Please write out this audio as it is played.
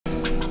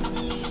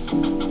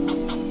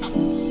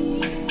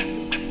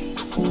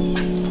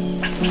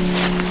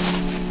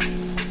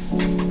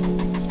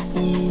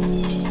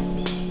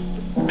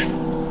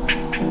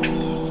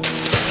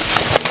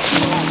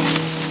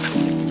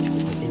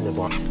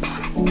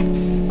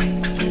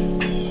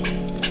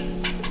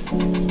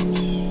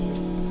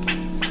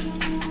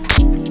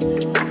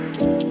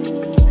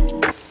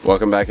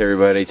Welcome back,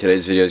 everybody.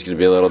 Today's video is going to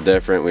be a little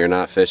different. We are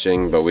not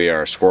fishing, but we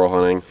are squirrel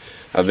hunting.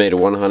 I've made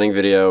one hunting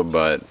video,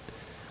 but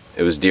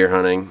it was deer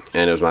hunting,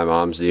 and it was my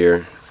mom's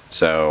deer.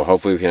 So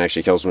hopefully we can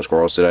actually kill some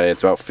squirrels today.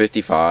 It's about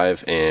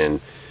 55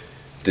 and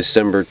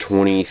December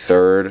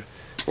 23rd.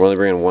 We're only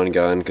bringing one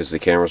gun because the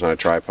camera's on a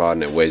tripod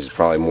and it weighs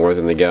probably more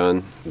than the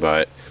gun.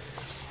 But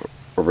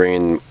we're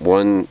bringing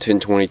one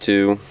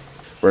 10-22. We're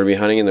going to be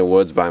hunting in the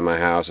woods by my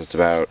house. It's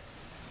about...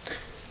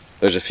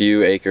 There's a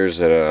few acres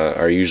that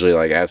are usually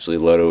like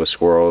absolutely loaded with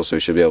squirrels, so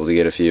we should be able to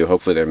get a few.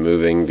 Hopefully they're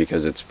moving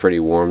because it's pretty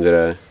warm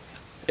today.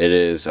 It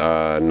is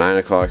 9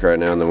 o'clock right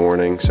now in the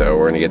morning, so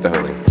we're going to get to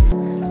hunting.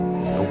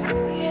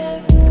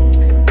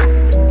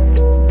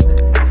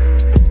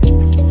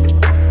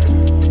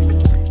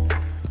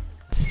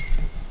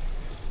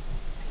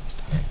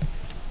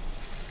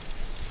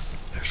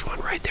 There's one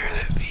right there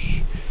that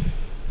we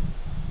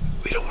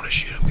don't want to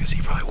shoot him because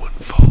he probably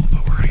wouldn't fall,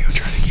 but we're going to go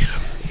try to get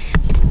him.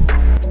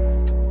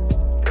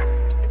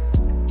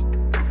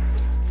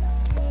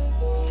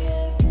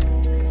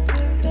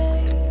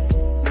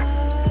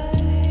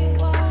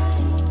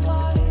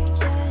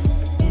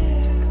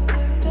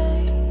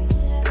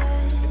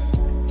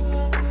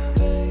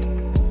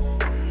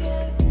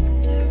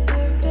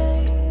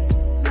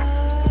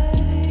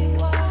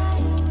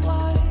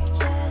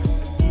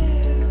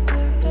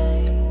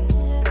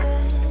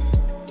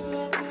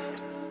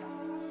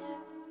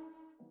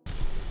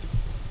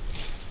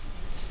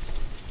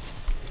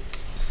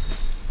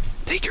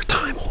 Take your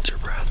time, hold your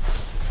breath.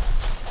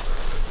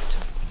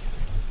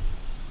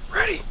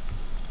 Ready?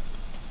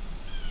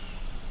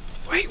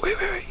 Wait,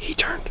 he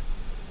turned.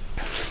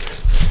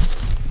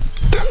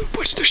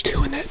 There's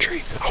two in that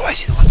tree. Oh, I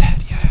see the one's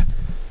head, yeah.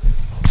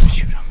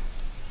 Shoot him.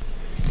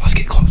 Let's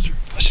get closer.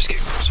 Let's just get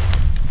closer.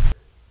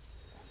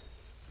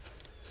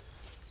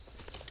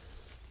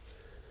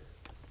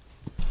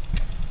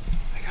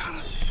 I got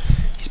him.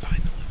 He's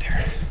behind the one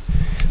there.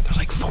 There's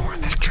like 4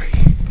 in that tree.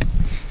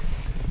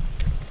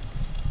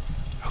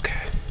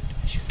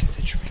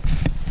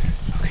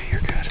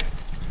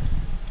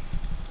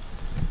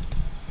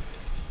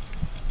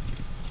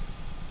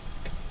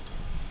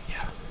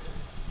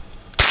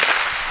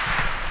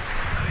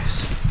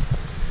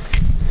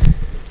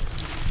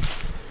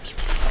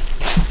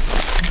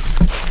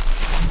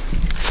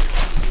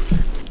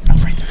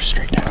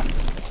 Straight down.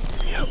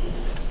 Yep.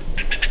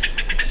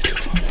 2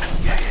 of them.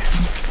 Yeah.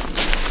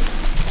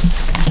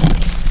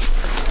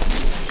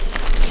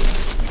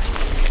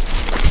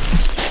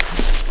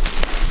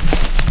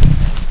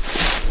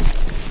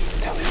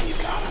 Tell me when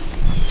you've got him.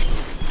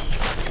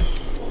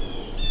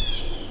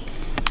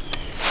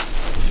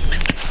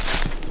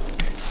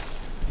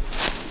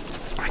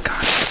 I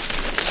got it.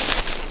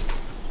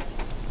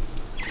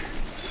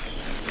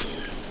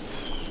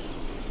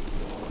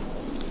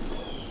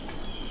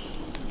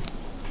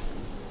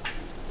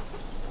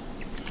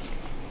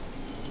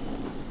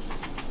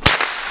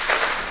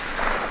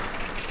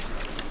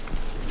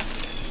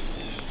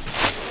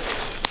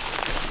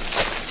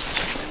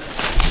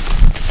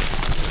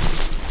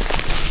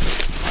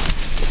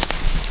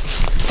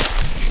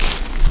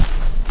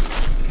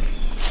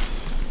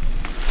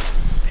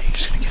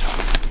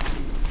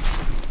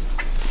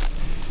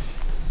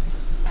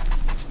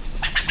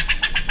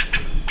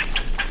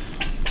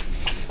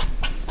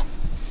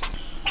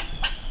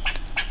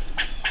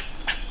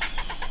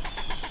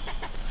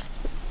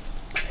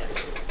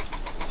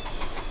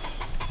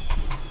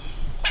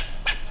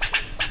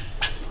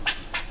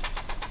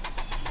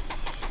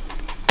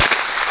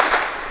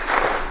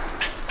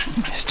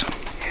 Missed him.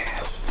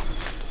 Yeah.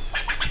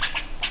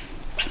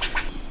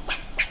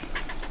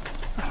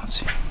 I don't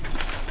see him.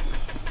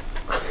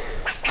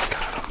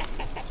 Got him.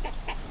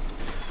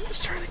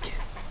 Just trying to get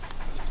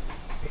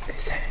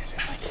his head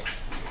and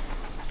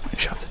like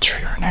shot the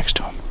tree right next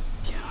to him.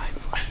 Yeah,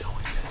 I know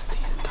what this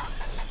thing is.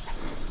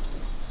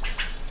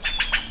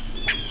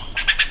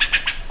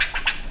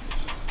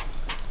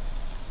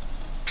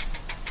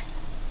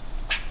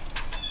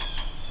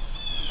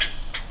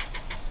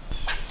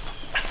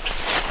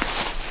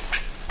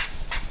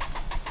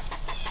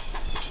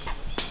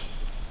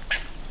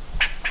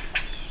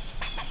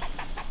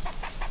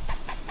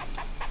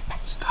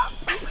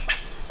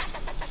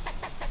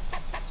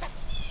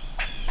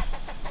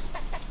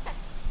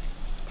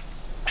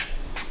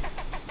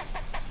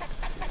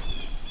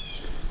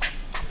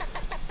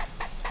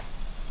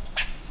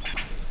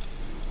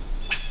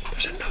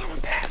 There's another one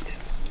past it.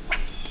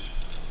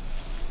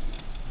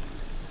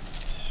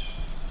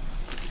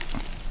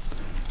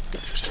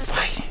 They're just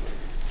fighting.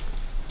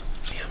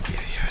 Yeah,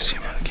 I see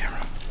him on the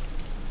camera.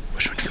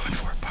 Which one are you going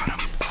for? Bottom.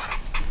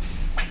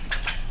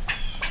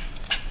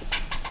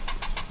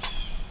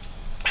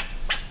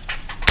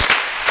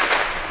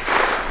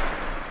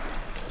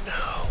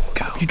 No.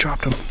 Go. You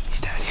dropped him.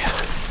 He's dead, yeah.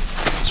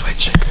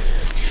 Switch.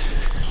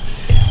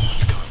 Yeah,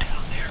 let's go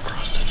down there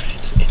across the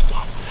fence and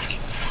while we're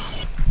looking for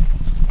him.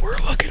 We're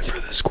looking for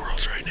the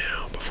squirrels right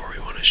now before we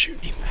want to shoot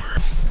anymore.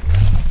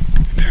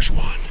 There's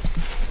one.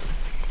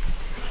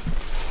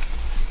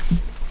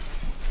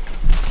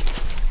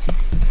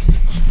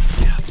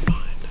 Yeah, that's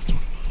mine. That's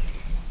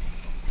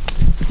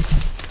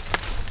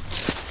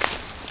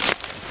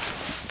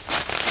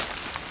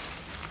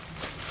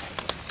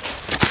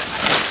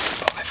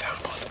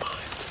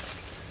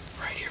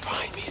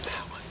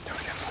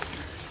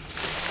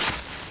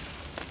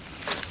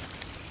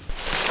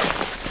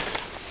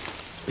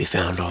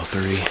found all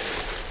three.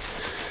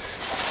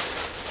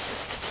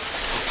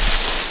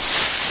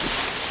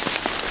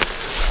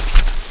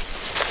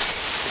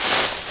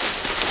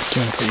 Do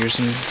you want to put yours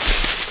in?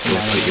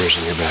 Yeah, put yours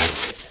in your bag.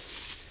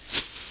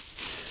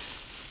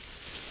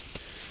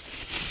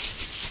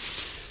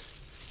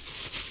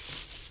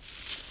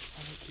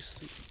 I'll make you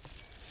sleep.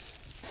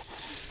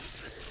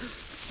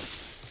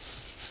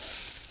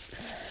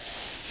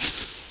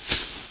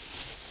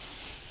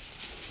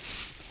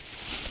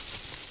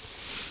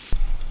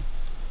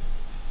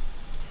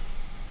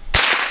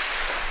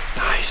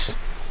 Nice.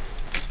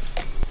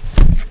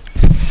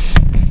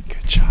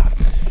 Good shot.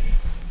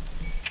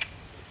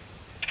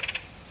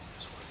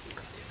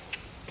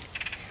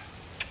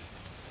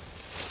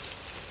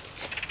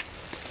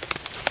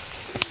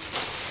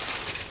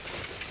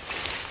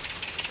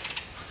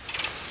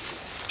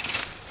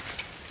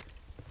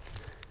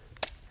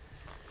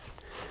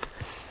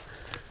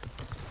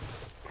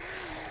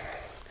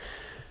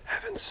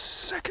 Heaven's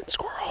second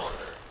squirrel.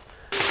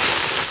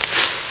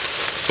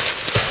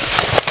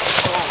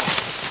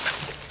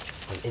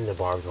 I'm in the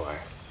barbed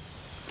wire.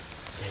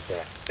 Like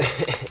that.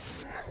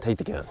 Take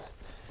the gun.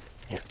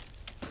 Here.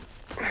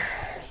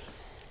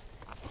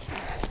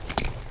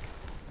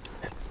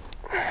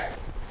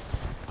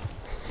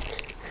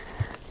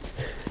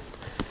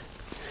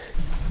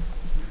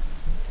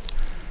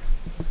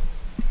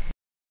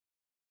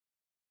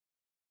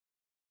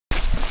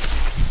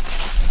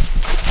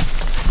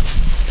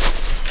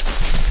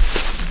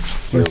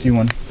 I see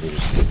one.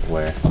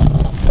 Where?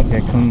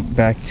 Okay, come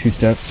back 2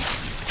 steps.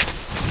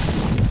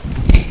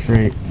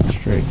 Straight,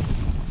 straight.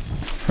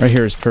 Right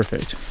here is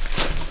perfect.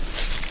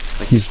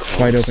 He's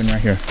wide open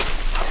right here.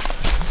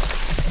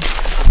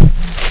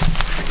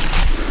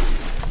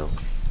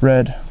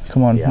 Red,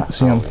 come on, Yeah.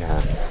 see him.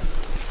 Yeah.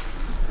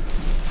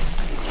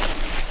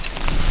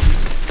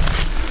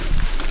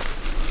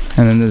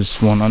 And then there's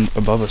one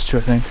above us too,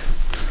 I think.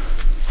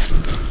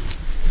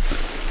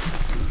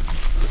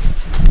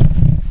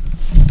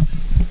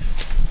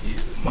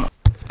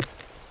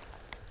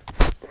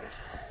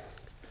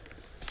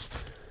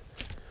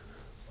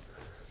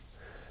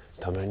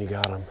 Tell me when you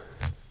got him.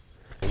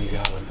 When you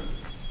got him.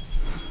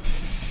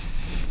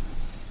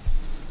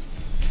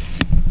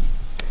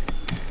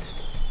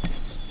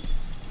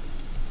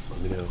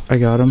 Let me know. I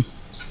got him.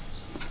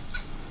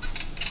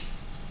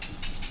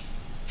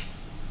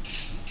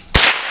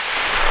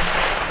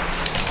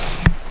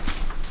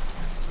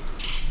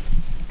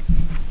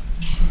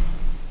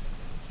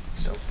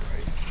 So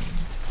bright.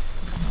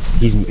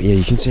 Yeah,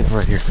 you can see him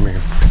right here. Come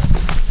here.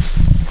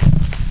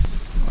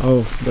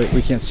 Oh, but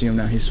we can't see him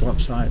now. He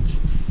swapped sides.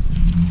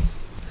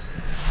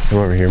 Come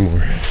over here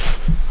more.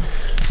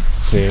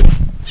 See him?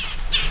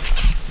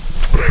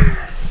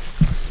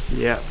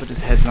 Yeah, but his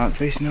head's not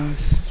facing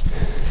us.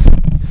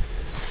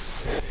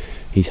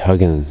 He's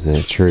hugging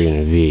the tree in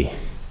a V.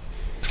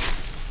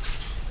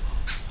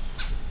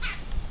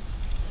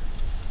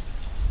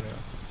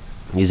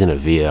 He's in a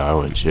V though. I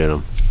wouldn't shoot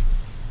him.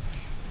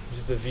 Is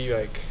it the V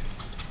like?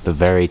 The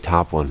very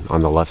top one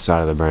on the left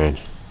side of the branch.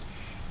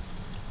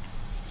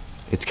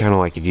 It's kind of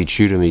like if you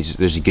shoot him,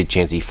 there's a good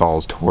chance he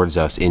falls towards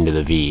us into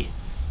the V.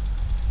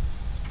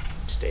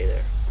 Stay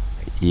there.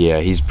 Yeah,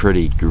 he's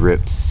pretty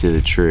gripped to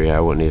the tree. I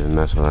wouldn't even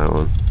mess with that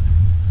one.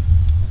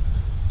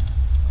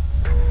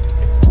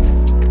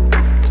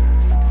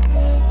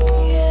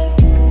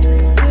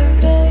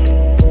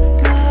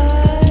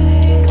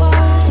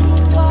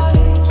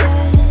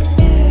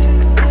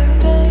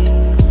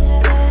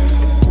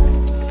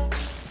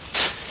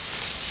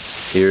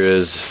 Here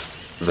is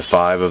the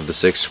 5 of the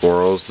 6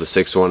 squirrels. The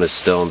 6th one is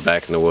still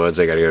back in the woods.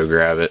 I gotta go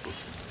grab it.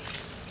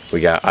 We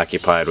got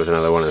occupied with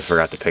another one and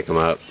forgot to pick him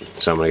up,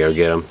 so I'm gonna go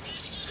get him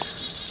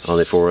on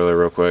the 4-wheeler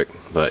real quick.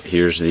 But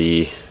here's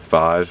the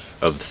 5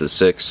 of the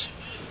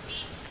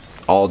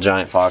 6, all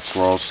giant fox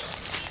squirrels.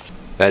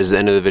 That is the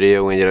end of the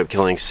video. We ended up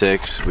killing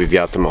 6. We've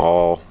got them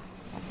all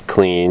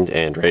cleaned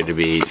and ready to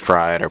be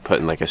fried or put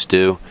in like a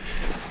stew.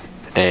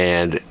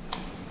 And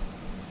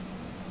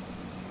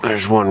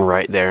there's one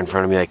right there in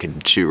front of me I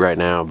could shoot right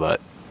now, but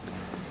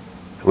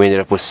we ended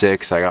up with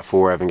 6. I got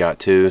 4, Evan got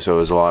 2, so it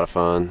was a lot of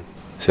fun.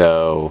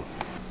 So,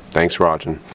 thanks for watching.